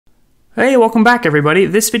Hey, welcome back everybody.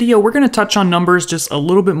 This video, we're going to touch on numbers just a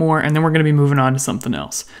little bit more and then we're going to be moving on to something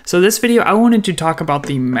else. So this video, I wanted to talk about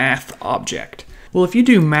the math object. Well, if you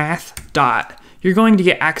do math dot, you're going to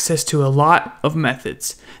get access to a lot of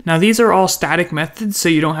methods. Now these are all static methods, so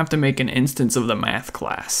you don't have to make an instance of the math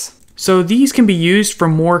class. So these can be used for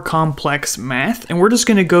more complex math, and we're just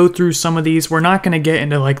going to go through some of these. We're not going to get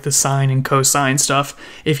into like the sine and cosine stuff.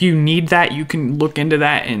 If you need that, you can look into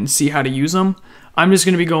that and see how to use them. I'm just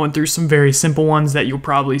going to be going through some very simple ones that you'll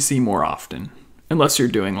probably see more often, unless you're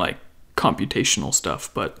doing like computational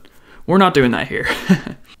stuff, but we're not doing that here.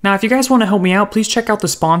 Now, if you guys want to help me out, please check out the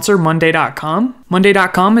sponsor, Monday.com.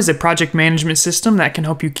 Monday.com is a project management system that can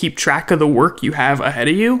help you keep track of the work you have ahead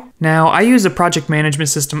of you. Now, I use a project management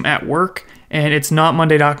system at work, and it's not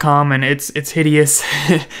Monday.com, and it's hideous.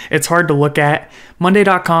 It's hard to look at.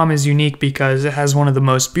 Monday.com is unique because it has one of the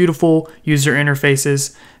most beautiful user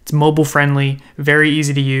interfaces. It's mobile friendly, very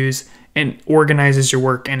easy to use, and organizes your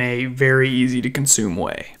work in a very easy to consume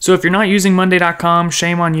way. So if you're not using Monday.com,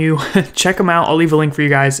 shame on you. Check them out. I'll leave a link for you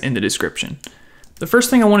guys in the description. The first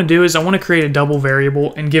thing I want to do is I want to create a double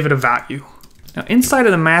variable and give it a value. Now inside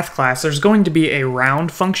of the math class, there's going to be a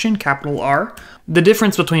round function, capital R. The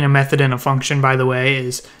difference between a method and a function, by the way,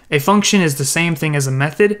 is a function is the same thing as a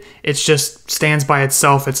method. It just stands by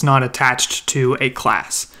itself. It's not attached to a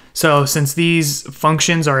class. So since these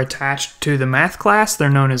functions are attached to the math class, they're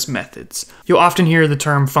known as methods. You'll often hear the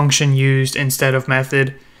term function used instead of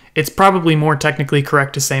method. It's probably more technically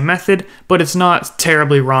correct to say method, but it's not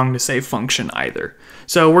terribly wrong to say function either.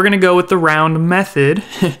 So we're going to go with the round method,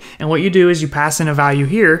 and what you do is you pass in a value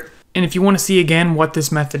here, and if you want to see again what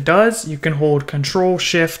this method does, you can hold Control,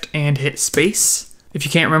 Shift, and hit space. If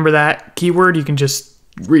you can't remember that keyword, you can just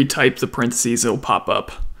retype the parentheses, it'll pop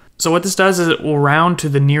up. So what this does is it will round to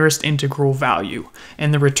the nearest integral value,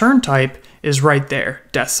 and the return type is right there,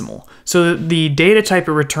 decimal. So the data type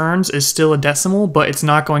it returns is still a decimal, but it's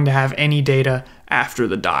not going to have any data after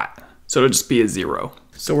the dot. So it'll just be a 0.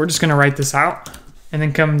 So we're just going to write this out and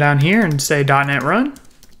then come down here and say .NET run.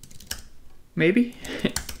 Maybe.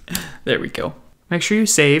 There we go. Make sure you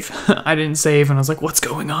save. I didn't save and I was like, what's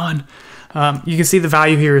going on? You can see the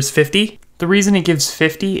value here is 50. The reason it gives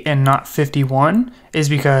 50 and not 51 is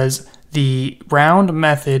because the round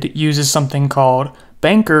method uses something called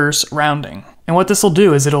Banker's rounding. And what this will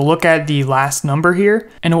do is it'll look at the last number here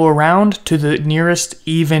and it will round to the nearest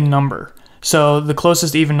even number. So the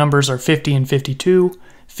closest even numbers are 50 and 52.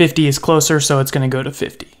 50 is closer, so it's going to go to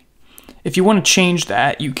 50. If you want to change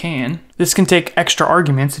that, you can. This can take extra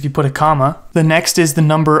arguments if you put a comma. The next is the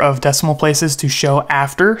number of decimal places to show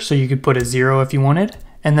after, so you could put a 0 if you wanted.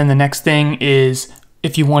 And then the next thing is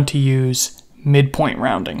if you want to use midpoint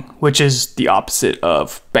rounding, which is the opposite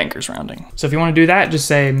of Banker's rounding. So if you want to do that, just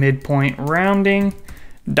say midpoint rounding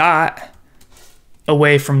dot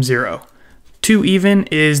away from 0. To even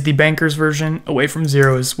is the Banker's version, away from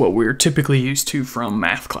 0 is what we're typically used to from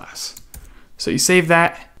math class. So you save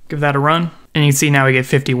that, give that a run, and you can see now we get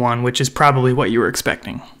 51, which is probably what you were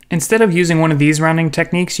expecting. Instead of using one of these rounding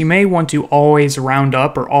techniques, you may want to always round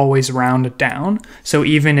up or always round down. So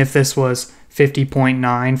even if this was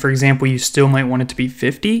 50.9, for example, you still might want it to be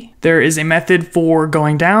 50. There is a method for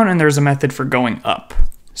going down and there's a method for going up.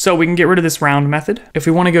 So we can get rid of this round method. If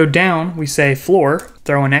we want to go down, we say floor,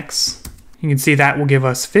 throw an X. You can see that will give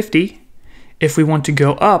us 50. If we want to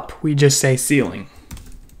go up, we just say ceiling,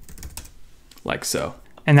 like so.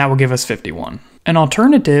 And that will give us 51. An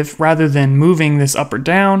alternative, rather than moving this up or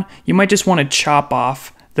down, you might just want to chop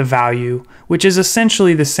off the value, which is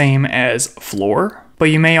essentially the same as floor, but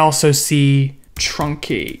you may also see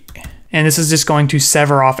truncate. And this is just going to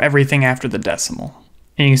sever off everything after the decimal.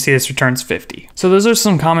 And you can see this returns 50. So those are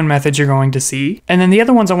some common methods you're going to see. And then the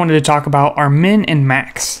other ones I wanted to talk about are min and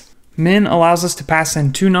max. Min allows us to pass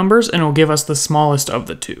in two numbers and it will give us the smallest of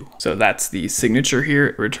the two. So that's the signature here.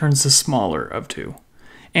 It returns the smaller of two.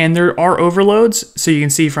 And there are overloads, so you can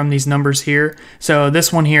see from these numbers here. So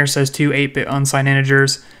this one here says two 8-bit unsigned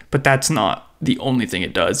integers, but that's not the only thing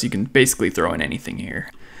it does. You can basically throw in anything here.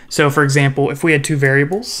 So for example, if we had two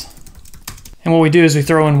variables, and what we do is we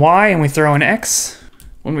throw in y and we throw in x,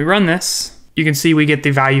 when we run this, you can see we get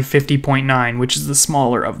the value 50.9, which is the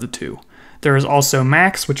smaller of the two. There is also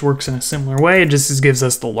max, which works in a similar way. It just gives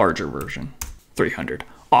us the larger version, 300.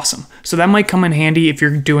 Awesome. So that might come in handy if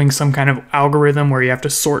you're doing some kind of algorithm where you have to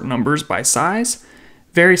sort numbers by size.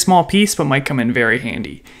 Very small piece, but might come in very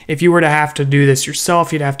handy. If you were to have to do this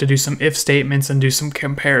yourself, you'd have to do some if statements and do some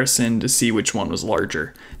comparison to see which one was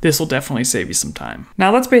larger. This will definitely save you some time.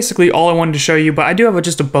 Now that's basically all I wanted to show you, but I do have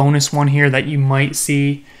just a bonus one here that you might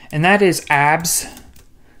see, and that is abs,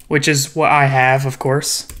 which is what I have, of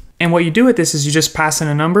course. And what you do with this is you just pass in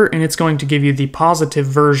a number and it's going to give you the positive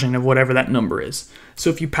version of whatever that number is.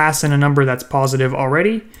 So if you pass in a number that's positive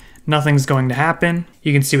already, nothing's going to happen.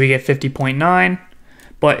 You can see we get 50.9,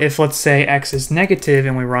 but if let's say x is negative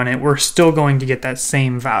and we run it, we're still going to get that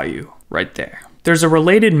same value right there. There's a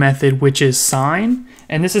related method which is sign,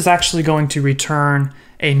 and this is actually going to return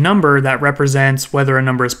a number that represents whether a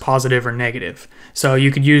number is positive or negative. So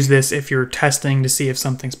you could use this if you're testing to see if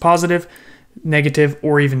something's positive, negative,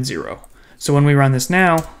 or even 0. So when we run this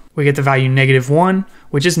now, we get the value -1,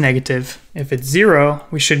 which is negative. If it's 0,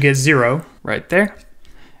 we should get 0 right there.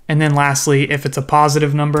 And then lastly, if it's a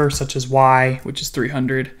positive number, such as y, which is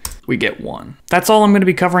 300, we get 1. That's all I'm going to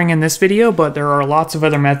be covering in this video, but there are lots of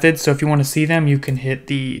other methods, so if you want to see them, you can hit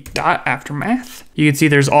the dot after math. You can see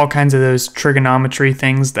there's all kinds of those trigonometry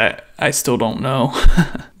things that I still don't know.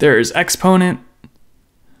 There's exponent,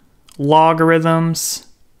 logarithms,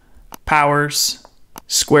 powers,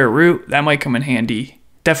 square root, that might come in handy.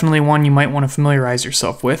 Definitely one you might want to familiarize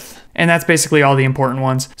yourself with. And that's basically all the important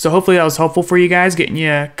ones. So hopefully that was helpful for you guys, getting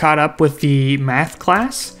you caught up with the math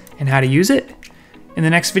class and how to use it. In the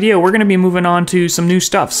next video, we're going to be moving on to some new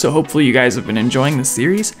stuff, so hopefully you guys have been enjoying this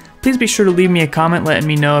series. Please be sure to leave me a comment letting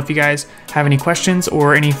me know if you guys have any questions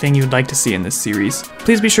or anything you'd like to see in this series.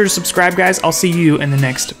 Please be sure to subscribe, guys. I'll see you in the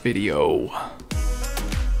next video.